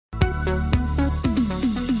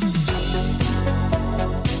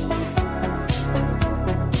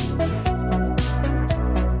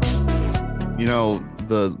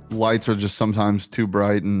the lights are just sometimes too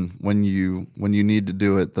bright, and when you need to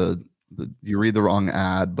do it, you read the wrong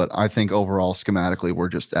ad. But I think overall, schematically, we're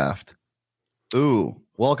just effed. Ooh,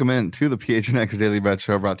 welcome in to the PHNX Daily Bet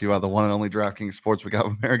Show, brought to you by the one and only DraftKings Sportsbook app,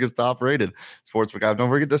 America's top-rated sportsbook app. Don't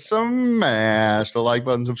forget to smash the like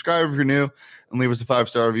button, subscribe if you're new, and leave us a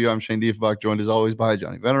 5-star review. I'm Shane Diefbach, joined as always by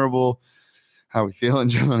Johnny Venerable. How we feeling,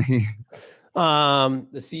 Johnny?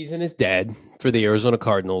 The season is dead for the Arizona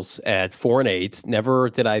Cardinals at 4-8. Never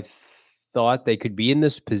did I thought they could be in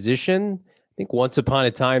this position. I think once upon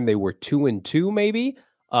a time they were 2-2, maybe.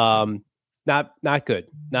 Not good.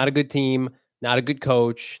 Not a good team. Not a good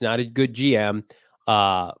coach. Not a good GM.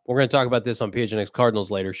 We're going to talk about this on PHNX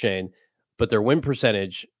Cardinals later, Shane. But their win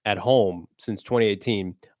percentage at home since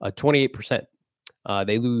 2018, 28%.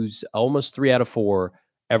 They lose almost 3 out of 4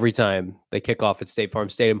 every time they kick off at State Farm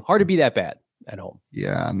Stadium. Hard to be that bad at home.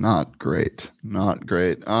 Yeah, not great. Not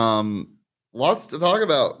great. Lots to talk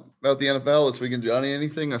about the NFL this weekend, Johnny.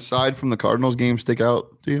 Anything aside from the Cardinals game stick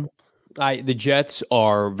out to you? The Jets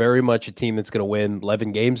are very much a team that's going to win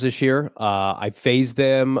 11 games this year. I phased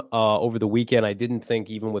them over the weekend. I didn't think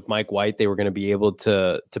even with Mike White they were going to be able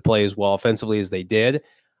to play as well offensively as they did.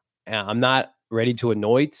 I'm not ready to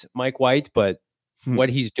anoint Mike White, but what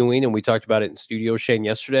he's doing, and we talked about it in studio, Shane,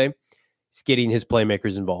 yesterday, he's getting his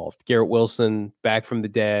playmakers involved. Garrett Wilson back from the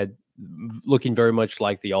dead, looking very much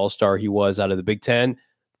like the all-star he was out of the Big Ten,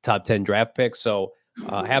 top 10 draft pick. So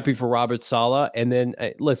happy for Robert Saleh. And then,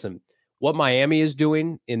 listen, what Miami is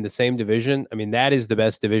doing in the same division, I mean, that is the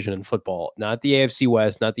best division in football. Not the AFC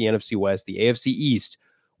West, not the NFC West, the AFC East,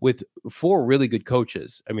 with 4 really good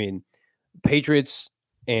coaches. I mean, Patriots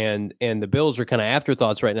and the Bills are kind of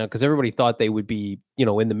afterthoughts right now because everybody thought they would be,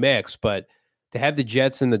 in the mix. But to have the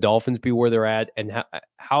Jets and the Dolphins be where they're at and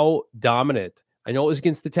how dominant, I know it was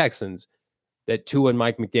against the Texans, that Tua and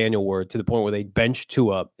Mike McDaniel were to the point where they benched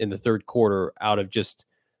Tua in the third quarter out of just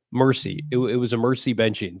mercy. It was a mercy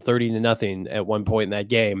benching, 30-0 at one point in that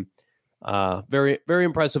game. Very, very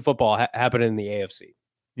impressive football happening in the AFC.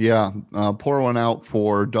 Yeah, pour one out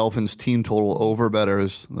for Dolphins team total over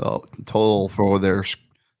bettors. The total for their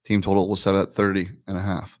team total was set at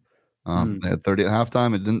 30.5. They had 30 at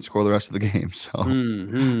halftime. It didn't score the rest of the game. So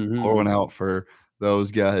pour one out for those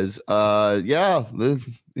guys. The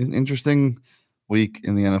interesting week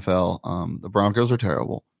in the NFL. The Broncos are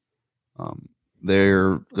terrible.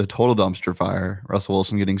 They're a total dumpster fire. Russell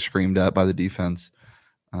Wilson getting screamed at by the defense.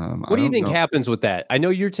 What do you think happens with that? I know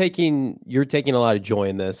you're taking a lot of joy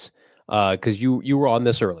in this because you were on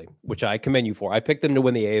this early, which I commend you for. I picked them to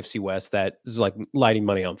win the AFC West. That is like lighting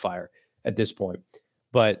money on fire at this point.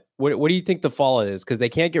 But what do you think the fall is? Because they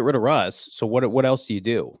can't get rid of Russ. So what else do you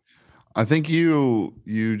do? I think you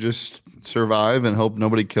just survive and hope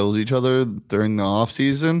nobody kills each other during the off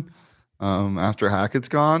season after Hackett's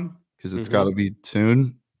gone, because it's got to be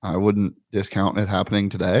soon. I wouldn't discount it happening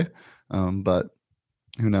today, but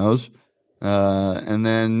who knows? And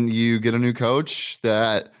then you get a new coach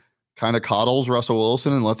that kind of coddles Russell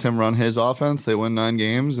Wilson and lets him run his offense. They win 9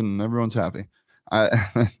 games and everyone's happy.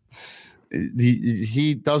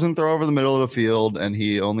 He doesn't throw over the middle of the field, and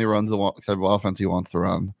he only runs the type of offense he wants to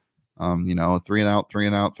run. 3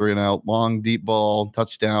 and out, long, deep ball,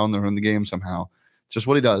 touchdown. They win the game somehow. It's just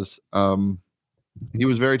what he does. He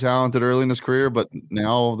was very talented early in his career, but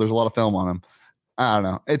now there's a lot of film on him. I don't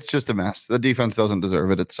know. It's just a mess. The defense doesn't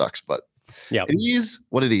deserve it. It sucks, but it is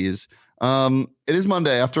what it is. It is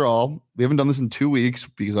Monday after all. We haven't done this in 2 weeks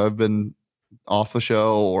because I've been off the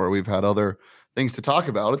show or we've had other things to talk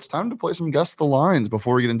about. It's time to play some Guess the Lines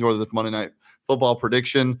before we get into the Monday Night Football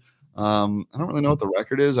prediction. I don't really know what the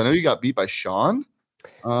record is. I know you got beat by Sean.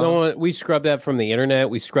 No, we scrubbed that from the internet.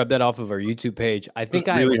 We scrubbed that off of our YouTube page. I think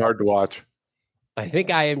it's really hard to watch. I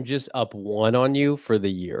think I am just up 1 on you for the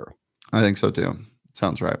year. I think so too.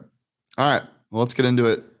 Sounds right. All right. Well, let's get into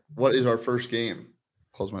it. What is our first game?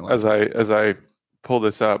 Close my laptop. As I pull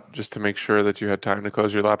this up just to make sure that you had time to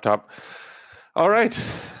close your laptop. All right.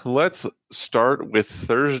 Let's start with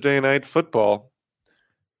Thursday night football.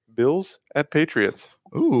 Bills at Patriots.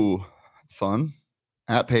 Ooh, that's fun.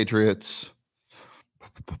 At Patriots.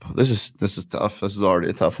 This is tough. This is already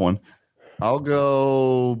a tough one. I'll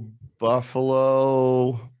go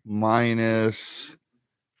Buffalo minus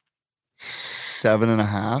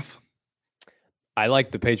 7.5. I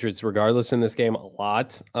like the Patriots regardless in this game a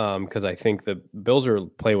lot because I think the Bills are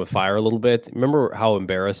playing with fire a little bit. Remember how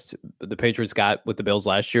embarrassed the Patriots got with the Bills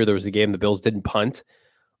last year? There was a game the Bills didn't punt.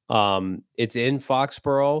 It's in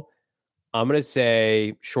Foxborough. I'm going to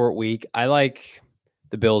say short week. I like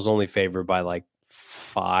the Bills only favored by like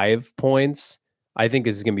 5 points. I think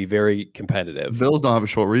this is going to be very competitive. The Bills don't have a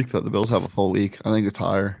short week, though. The Bills have a full week. I think it's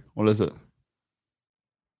higher. What is it?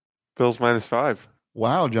 Bills -5.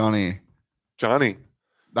 Wow, Johnny.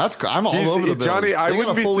 I'm all over the Bills. Johnny, I they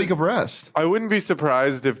wouldn't get a full be week of rest. I wouldn't be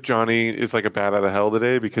surprised if Johnny is like a bat out of hell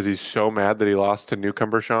today because he's so mad that he lost to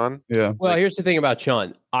newcomer Sean. Yeah. Well, here's the thing about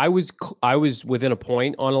Sean. I was within a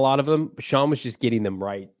point on a lot of them. Sean was just getting them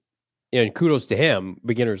right. And kudos to him,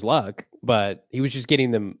 beginner's luck, but he was just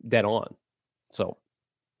getting them dead on. So,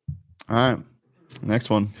 all right. Next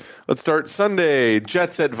one. Let's start Sunday.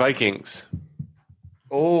 Jets at Vikings.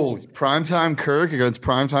 Oh, primetime Kirk against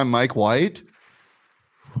primetime Mike White.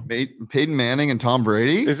 Peyton Manning and Tom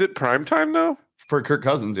Brady. Is it prime time though? For Kirk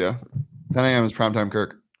Cousins, yeah. 10 a.m. is primetime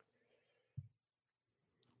Kirk.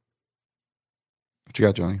 What you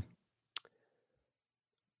got, Johnny?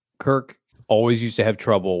 Kirk always used to have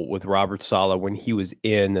trouble with Robert Saleh when he was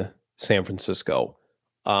in San Francisco.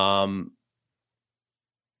 At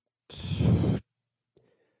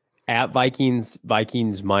Vikings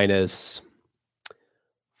 -4.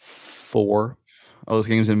 Oh, those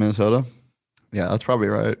games in Minnesota? Yeah, that's probably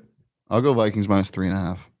right. I'll go Vikings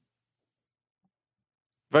 -3.5.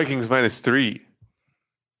 Vikings -3.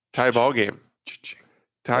 Tie ball game.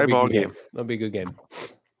 That'll be a good game.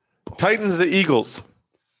 Titans at Eagles.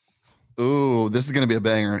 Ooh, this is going to be a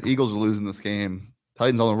banger. Eagles are losing this game.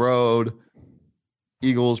 Titans on the road.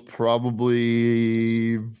 Eagles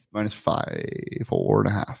probably -5,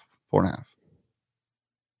 4.5. 4.5.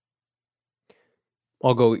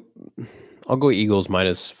 I'll go Eagles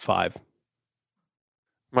 -5.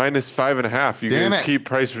 -5.5. You Damn guys it. keep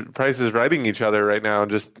prices riding each other right now,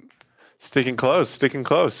 just sticking close.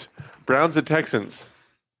 Browns at Texans.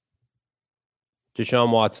 Deshaun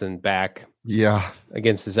Watson back Yeah.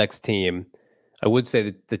 against his ex-team. I would say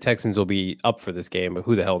that the Texans will be up for this game, but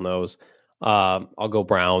who the hell knows? I'll go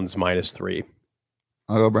Browns -3.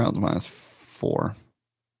 I'll go Browns -4.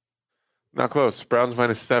 Not close. Browns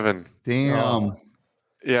 -7. Damn.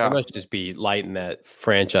 Yeah. I must just be lighting that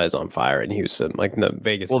franchise on fire in Houston, like in the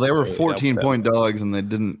Vegas. Well, they were that 14-point dogs and they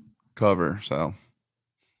didn't cover, so.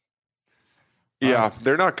 Yeah,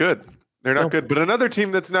 they're not good. They're not good. But another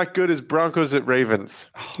team that's not good is Broncos at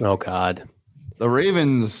Ravens. Oh God. The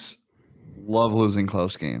Ravens love losing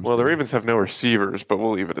close games. Well, the Ravens have no receivers, but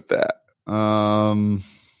we'll leave it at that.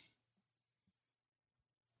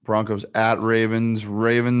 Broncos at Ravens.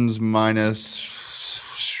 Ravens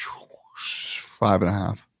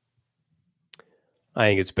 -5.5. I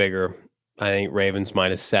think it's bigger. I think Ravens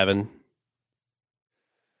 -7.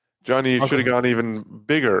 Johnny, you Okay. should have gone even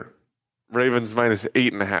bigger. Ravens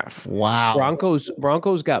 -8.5. Wow.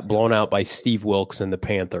 Broncos got blown out by Steve Wilkes and the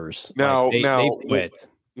Panthers. Now- Like, now- they've quit.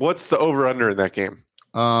 What's the over/under in that game?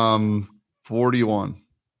 41.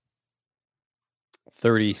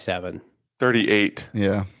 37. 38.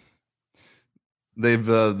 Yeah. They've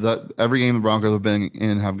every game the Broncos have been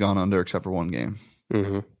in have gone under except for one game.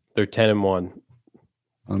 Mm-hmm. They're 10-1.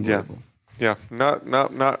 Unbelievable. Yeah,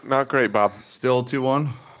 not great, Bob. Still 2-1.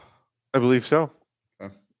 I believe so.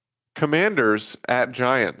 Okay. Commanders at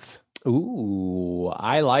Giants. Ooh,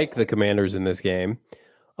 I like the Commanders in this game.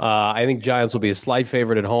 I think Giants will be a slight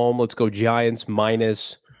favorite at home. Let's go Giants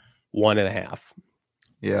 -1.5.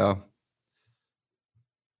 Yeah.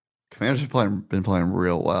 Commanders have been playing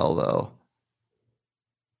real well though.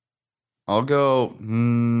 I'll go. I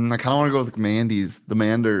kind of want to go with the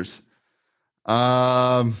Manders.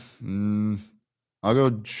 I'll go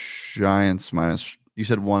Giants minus. You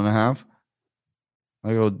said 1.5.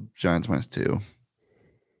 I'll go Giants -2.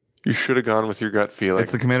 You should have gone with your gut feeling.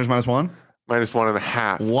 It's the Commanders -1.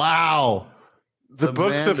 -1.5. Wow. The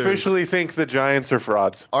books Commanders. officially think the Giants are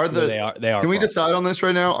frauds. Are No, the? they are. Can we frauds. decide on this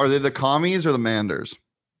right now? Are they the commies or the Manders?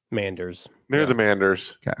 Manders? They're the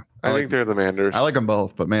Manders. Okay. I think they're the Manders. I like them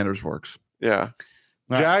both, but Manders works. Yeah.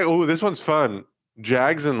 Nah. Oh, this one's fun.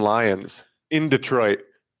 Jags and Lions in Detroit.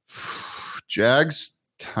 Jags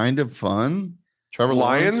kind of fun. Trevor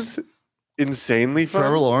Lawrence. Lions insanely fun.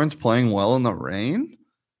 Trevor Lawrence playing well in the rain.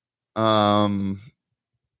 Let's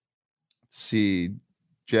see.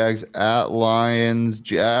 Jags at Lions.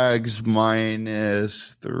 Jags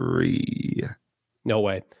 -3. No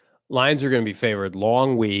way. Lions are going to be favored.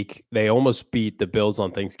 Long week. They almost beat the Bills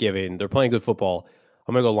on Thanksgiving. They're playing good football.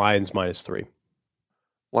 I'm going to go Lions -3.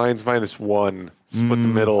 Lions -1. Split the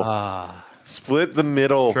middle. Split the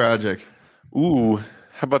middle. Tragic. Ooh.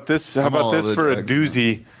 How about this? How I'm all about this over for a Jags.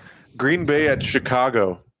 doozy? Green Bay at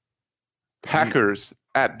Chicago. Packers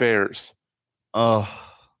at Bears. Oh,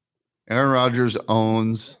 Aaron Rodgers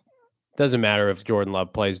owns. Doesn't matter if Jordan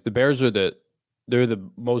Love plays. The Bears are they're the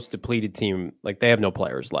most depleted team. Like they have no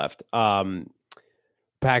players left.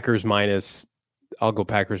 Packers I'll go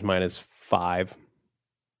Packers -5.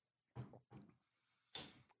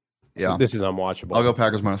 Yeah. This is unwatchable. I'll go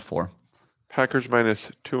Packers -4. Packers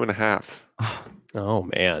 -2.5. Oh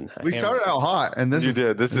man, We started out hot, and You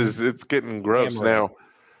did. It's getting gross Hammer. now.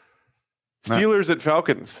 Steelers at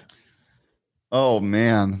Falcons. Oh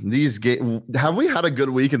man, have we had a good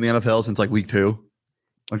week in the NFL since like week 2?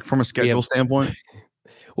 Like from a schedule standpoint?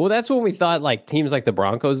 Well, that's when we thought like teams like the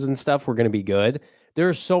Broncos and stuff were going to be good. There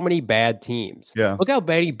are so many bad teams. Yeah. Look how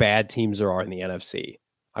many bad teams there are in the NFC.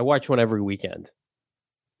 I watch one every weekend.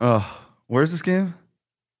 Where's this game?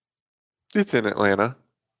 It's in Atlanta.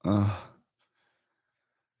 You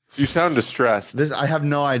sound distressed. I have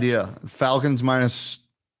no idea. Falcons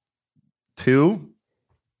 -2.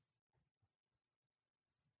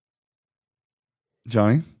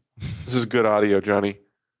 Johnny? This is good audio, Johnny.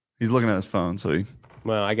 He's looking at his phone, so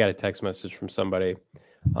Well, I got a text message from somebody.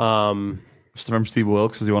 Remember Steve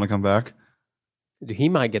Wilkes? Does he want to come back? He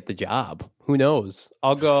might get the job. Who knows?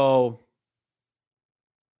 I'll go.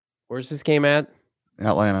 Where's this game at?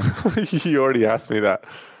 Atlanta. You already asked me that.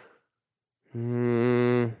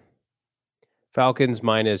 Falcons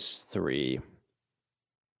 -3.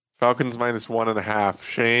 Falcons -1.5.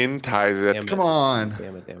 Shane ties it. Come on.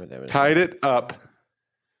 Damn it. Tied it up.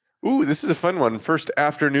 Ooh, this is a fun one. First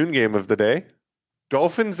afternoon game of the day.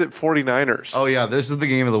 Dolphins at 49ers. Oh, yeah. This is the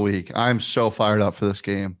game of the week. I'm so fired up for this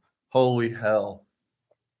game. Holy hell.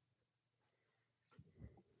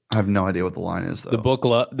 I have no idea what the line is, though. The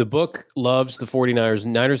book loves the 49ers.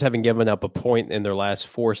 Niners haven't given up a point in their last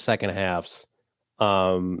 4 second halves.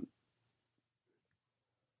 I'll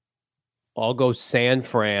go San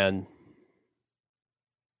Fran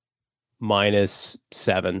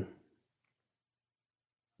 -7.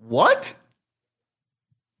 What?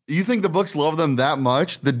 You think the books love them that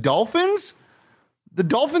much? The Dolphins? The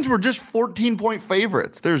Dolphins were just 14-point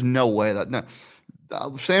favorites. There's no way that no.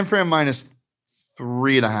 San Fran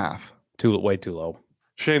 -3.5. Way too low.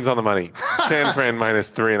 Shane's on the money. San Fran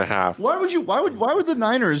 -3.5. Why would the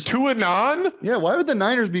Niners to a non? Yeah, why would the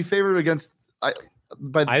Niners be favored against I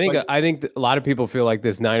think a lot of people feel like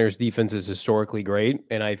this Niners defense is historically great,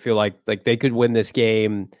 and I feel like they could win this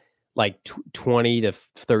game like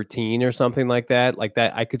 20-13 or something like that. Like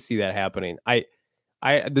that, I could see that happening.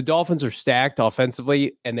 The Dolphins are stacked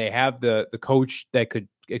offensively, and they have the coach that could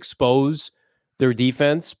expose their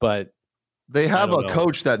defense, but they have a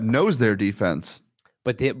coach that knows their defense.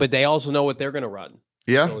 But they also know what they're going to run.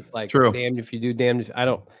 Yeah, so it's like true. Damned if you do, damned if I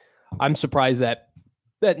don't. I'm surprised that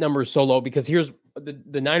number is so low because here's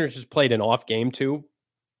the Niners just played an off game too.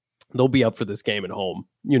 They'll be up for this game at home.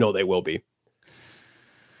 You know they will be.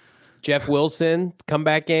 Jeff Wilson,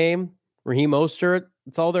 comeback game. Raheem Mostert.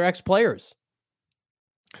 It's all their ex-players.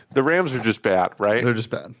 The Rams are just bad, right? They're just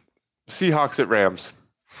bad. Seahawks at Rams.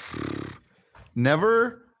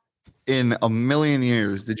 Never in a million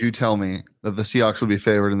years did you tell me that the Seahawks would be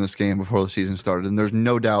favored in this game before the season started, and there's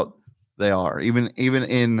no doubt they are. Even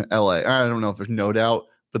in LA. I don't know if there's no doubt,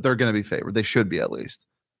 but they're going to be favored. They should be at least.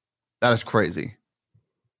 That is crazy.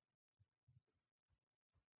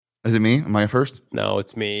 Is it me? Am I first? No,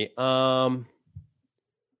 it's me. Oh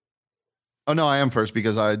no, I am first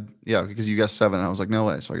because you guessed 7. I was like, no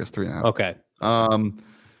way. So I guess 3.5. Okay.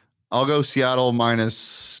 I'll go Seattle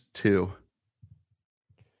 -2.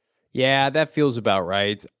 Yeah, that feels about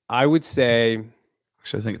right. I would say.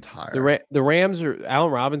 Actually, I think it's higher. The Rams are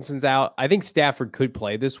Allen Robinson's out. I think Stafford could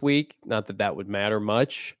play this week. Not that would matter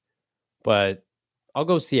much, but I'll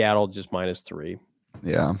go Seattle just -3.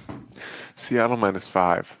 Yeah. Seattle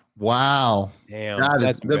 -5. Wow. Damn.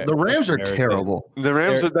 The Rams are terrible. The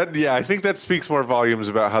Rams I think that speaks more volumes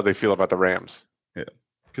about how they feel about the Rams. Yeah.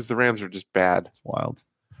 Because the Rams are just bad. It's wild.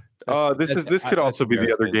 This could also be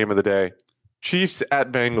the other game of the day. Chiefs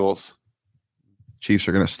at Bengals. Chiefs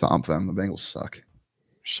are going to stomp them. The Bengals suck. They're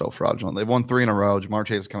so fraudulent. They've won 3 in a row. Jamar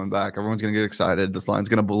Chase is coming back. Everyone's going to get excited. This line's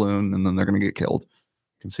going to balloon, and then they're going to get killed.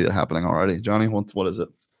 You can see it happening already. Johnny, what is it?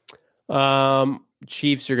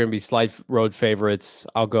 Chiefs are going to be slight road favorites.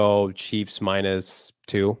 I'll go Chiefs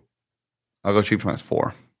 -2. I'll go Chiefs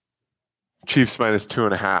 -4. Chiefs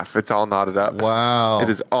 -2.5. It's all knotted up. Wow. It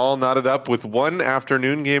is all knotted up with one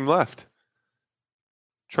afternoon game left.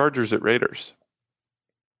 Chargers at Raiders.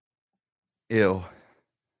 Ew.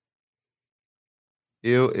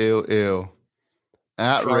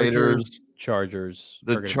 At Raiders. Chargers.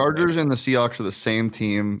 The Chargers and the Seahawks are the same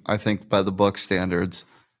team, I think, by the book standards.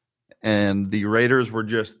 And the Raiders were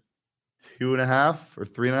just 2.5 or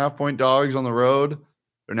 3.5 point dogs on the road.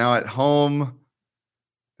 They're now at home.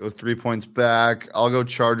 Goes 3 points back. I'll go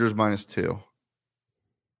Chargers -2.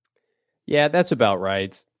 Yeah, that's about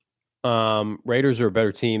right. Raiders are a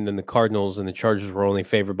better team than the Cardinals, and the Chargers were only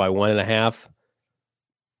favored by 1.5.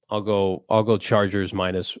 I'll go Chargers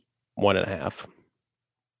minus 1.5.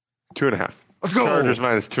 2.5. Let's go. Chargers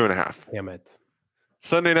minus 2.5. Damn it.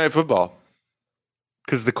 Sunday Night Football.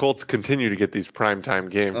 Because the Colts continue to get these primetime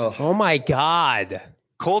games. Oh my God.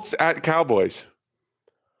 Colts at Cowboys.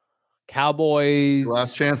 Cowboys.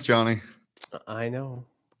 Last chance, Johnny. I know.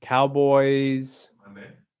 Cowboys.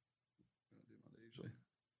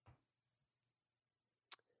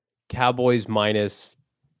 Cowboys minus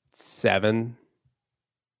 7.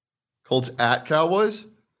 Colts at Cowboys.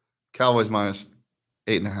 Cowboys minus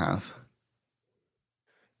 8.5.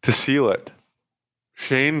 To seal it,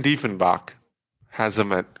 Shane Diefenbach has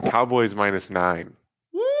them at Cowboys minus 9.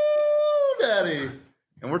 Woo, daddy.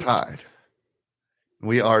 And we're tied.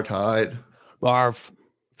 We are tied. Barf.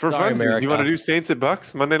 For Sorry, fun, do America. you want to do Saints at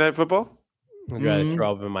Bucks Monday Night Football? I'm going to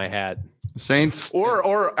throw up in my hat. Saints.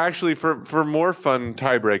 Or actually, for more fun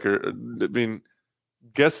tiebreaker, I mean,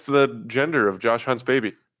 guess the gender of Josh Hunt's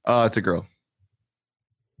baby. It's a girl.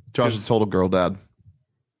 Josh is a total girl dad.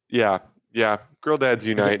 Yeah. Girl dads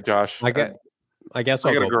unite, Josh. I guess I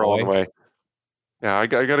I'll got go a girl boy. on the way. Yeah, I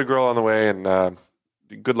got a girl on the way, and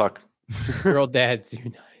good luck. Girl dads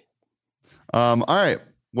unite. All right.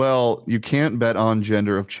 Well, you can't bet on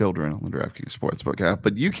gender of children on the DraftKings Sportsbook app,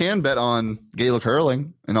 but you can bet on Gaelic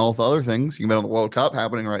hurling and all the other things. You can bet on the World Cup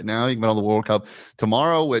happening right now. You can bet on the World Cup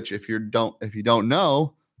tomorrow, which if you don't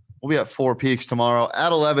know, we'll be at Four Peaks tomorrow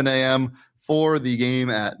at 11 a.m. for the game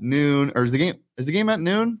at noon. Or is the game at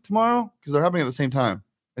noon tomorrow? Because they're happening at the same time.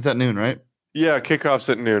 It's at noon, right? Yeah, kickoff's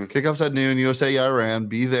at noon. Kickoff's at noon. USA Iran.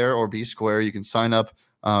 Be there or be square. You can sign up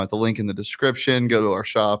at the link in the description. Go to our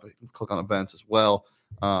shop. Click on events as well.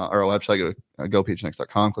 Our website. Go to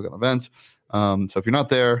gophnx.com. Click on events. So if you're not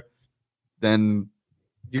there, then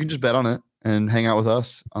you can just bet on it and hang out with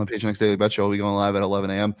us on the PHNX Daily Bet Show. We'll be going live at 11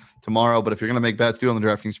 a.m. tomorrow. But if you're going to make bets, do it on the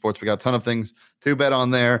DraftKings Sports. We got a ton of things to bet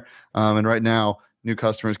on there. And right now, new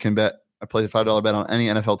customers can bet. I place a $5 bet on any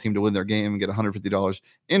NFL team to win their game and get $150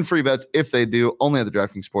 in free bets if they do. Only at the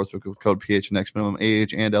DraftKings Sportsbook with code PHNX. Minimum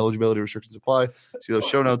age and eligibility restrictions apply. See those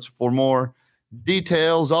show notes for more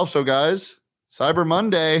details. Also, guys, Cyber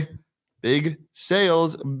Monday, big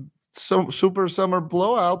sales, super summer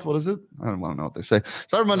blowout. What is it? I don't want to know what they say.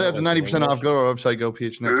 Cyber Monday up to 90% off. Go to our website,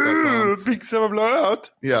 gophnx.com. Big summer blowout.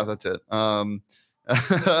 Yeah, that's it.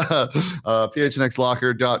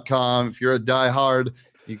 phnxlocker.com. If you're a diehard,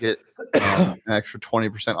 you get an extra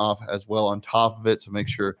 20% off as well on top of it. So make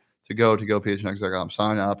sure to go to gophnx.com,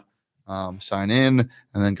 sign up, sign in,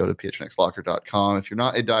 and then go to phnxlocker.com. If you're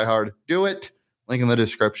not a diehard, do it. Link in the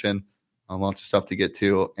description. Lots of stuff to get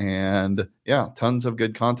to. And yeah, tons of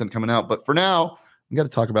good content coming out. But for now, we got to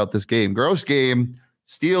talk about this game. Gross game.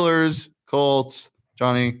 Steelers, Colts.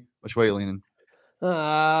 Johnny, which way are you leaning?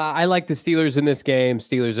 I like the Steelers in this game.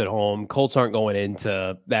 Steelers at home. Colts aren't going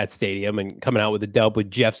into that stadium and coming out with a dub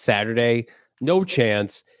with Jeff Saturday. No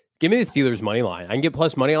chance. Give me the Steelers money line. I can get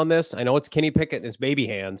plus money on this. I know it's Kenny Pickett in his baby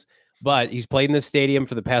hands, but he's played in this stadium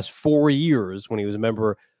for the past 4 years when he was a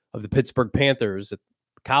member of the Pittsburgh Panthers at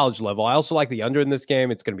the college level. I also like the under in this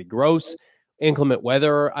game. It's going to be gross. Inclement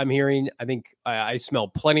weather, I'm hearing. I think I smell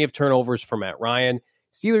plenty of turnovers from Matt Ryan.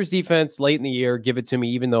 Steelers defense late in the year, give it to me,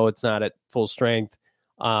 even though it's not at full strength.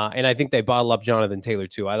 And I think they bottle up Jonathan Taylor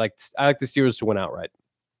too. I like the Steelers to win outright.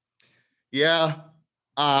 Yeah.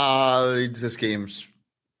 This game's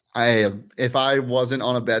if I wasn't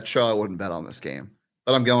on a bet show, I wouldn't bet on this game.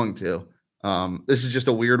 But I'm going to. This is just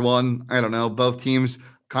a weird one. I don't know. Both teams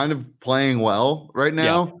kind of playing well right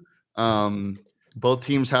now. Yeah. Both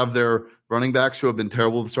teams have their running backs who have been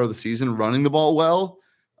terrible at the start of the season running the ball well.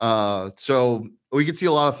 So we could see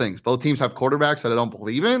a lot of things. Both teams have quarterbacks that I don't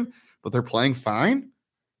believe in, but they're playing fine.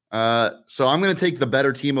 So I'm going to take the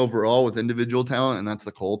better team overall with individual talent, and that's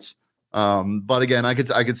the Colts. But again, I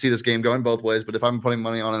could see this game going both ways. But if I'm putting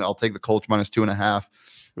money on it, I'll take the Colts minus 2.5.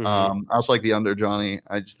 Mm-hmm. I also like the under, Johnny.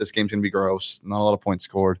 This game's going to be gross. Not a lot of points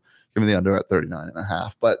scored. Give me the under at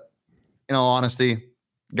 39.5. But in all honesty,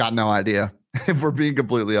 got no idea. If we're being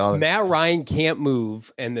completely honest, Matt Ryan can't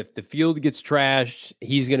move, and if the field gets trashed,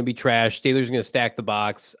 he's going to be trashed. Taylor's going to stack the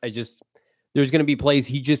box. There's going to be plays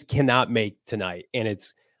he just cannot make tonight, and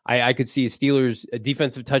I could see a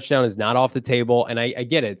defensive touchdown is not off the table, and I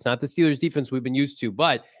get it. It's not the Steelers defense we've been used to,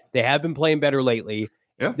 but they have been playing better lately.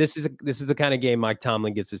 Yeah, this is the kind of game Mike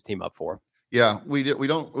Tomlin gets his team up for. Yeah, we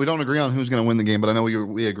don't agree on who's going to win the game, but I know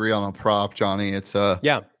we agree on a prop, Johnny. It's the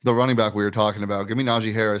running back we were talking about. Give me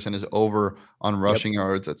Najee Harris and his over on rushing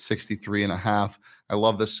yards at 63.5. I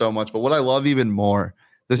love this so much. But what I love even more,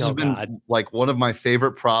 this has been like one of my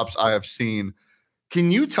favorite props I have seen Can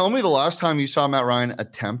you tell me the last time you saw Matt Ryan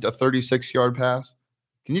attempt a 36-yard pass?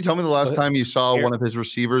 Can you tell me the last time you saw one of his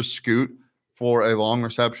receivers scoot for a long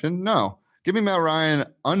reception? No. Give me Matt Ryan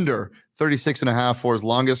under 36.5 for his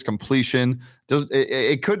longest completion.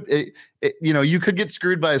 You could get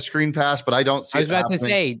screwed by a screen pass, but I don't see. I was about to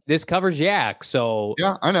say this covers Yak, so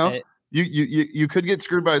yeah, I know. You could get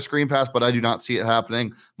screwed by a screen pass, but I do not see it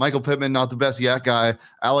happening. Michael Pittman, not the best Yak guy.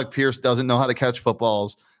 Alec Pierce doesn't know how to catch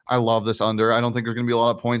footballs. I love this under. I don't think there's going to be a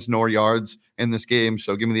lot of points nor yards in this game,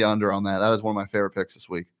 so give me the under on that. That is one of my favorite picks this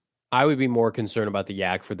week. I would be more concerned about the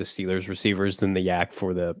Yak for the Steelers receivers than the Yak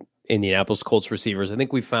for the Indianapolis Colts receivers. I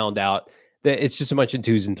think we found out that it's just a bunch of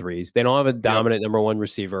 2s and 3s. They don't have a dominant number one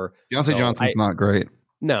receiver. Deontay Johnson's not great.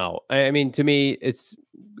 No, I mean, to me,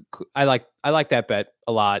 I like that bet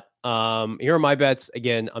a lot. Here are my bets.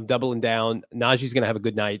 Again, I'm doubling down. Najee's going to have a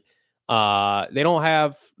good night. They don't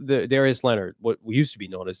have the Darius Leonard, what used to be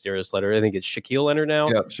known as Darius Leonard. I think it's Shaquille Leonard now.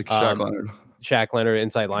 Yeah, Shaq Leonard. Shaq Leonard,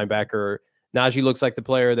 inside linebacker. Najee looks like the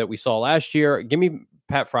player that we saw last year. Give me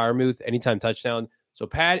Pat Freiermuth, anytime touchdown. So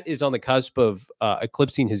Pat is on the cusp of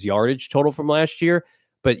eclipsing his yardage total from last year,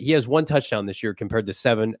 but he has 1 touchdown this year compared to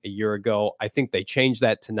 7 a year ago. I think they changed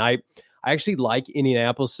that tonight. I actually like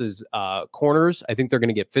Indianapolis's corners. I think they're going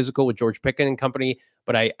to get physical with George Pickens and company.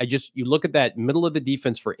 But you look at that middle of the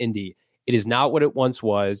defense for Indy. It is not what it once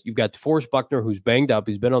was. You've got DeForest Buckner, who's banged up.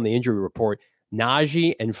 He's been on the injury report.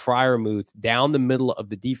 Najee and Freiermuth down the middle of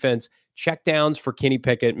the defense. Checkdowns for Kenny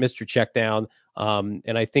Pickett, Mr. Checkdown.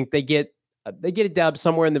 And I think they get a dub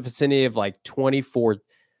somewhere in the vicinity of like 24-13,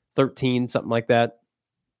 something like that.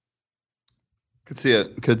 Could see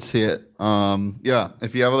it. Yeah,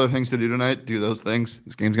 if you have other things to do tonight, do those things.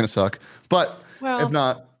 This game's going to suck. But if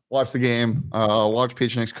not, watch the game. Watch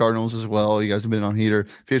PHNX Cardinals as well. You guys have been on heater.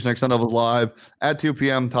 PHNX Sun Devils live at 2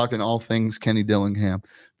 p.m. talking all things Kenny Dillingham.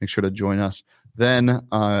 Make sure to join us. Then,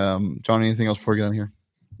 John, anything else before we get on here?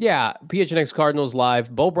 Yeah, PHNX Cardinals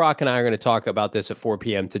live. Bo Brock and I are going to talk about this at 4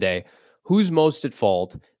 p.m. today. Who's most at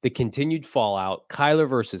fault? The continued fallout. Kyler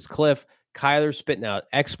versus Cliff. Kyler spitting out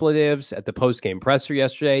expletives at the post-game presser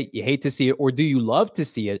yesterday. You hate to see it, or do you love to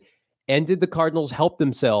see it? And did the Cardinals help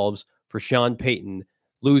themselves for Sean Payton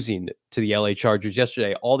losing to the LA Chargers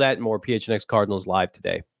yesterday? All that and more. PHNX Cardinals live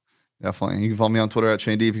today. Definitely. You can follow me on Twitter at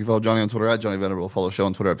Shane D. If you follow Johnny on Twitter at Johnny Venerable, follow the show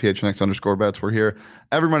on Twitter at PHNX_bets. We're here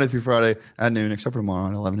every Monday through Friday at noon, except for tomorrow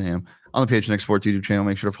at 11 a.m. on the PHNX Sports YouTube channel.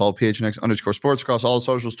 Make sure to follow PHNX_sports across all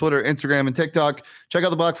socials, Twitter, Instagram, and TikTok. Check out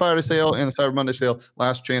the Black Friday sale and the Cyber Monday sale.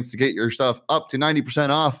 Last chance to get your stuff up to 90%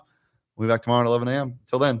 off. We'll be back tomorrow at 11 a.m.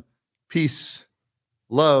 Till then, peace,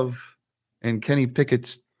 love, and Kenny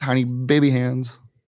Pickett's tiny baby hands.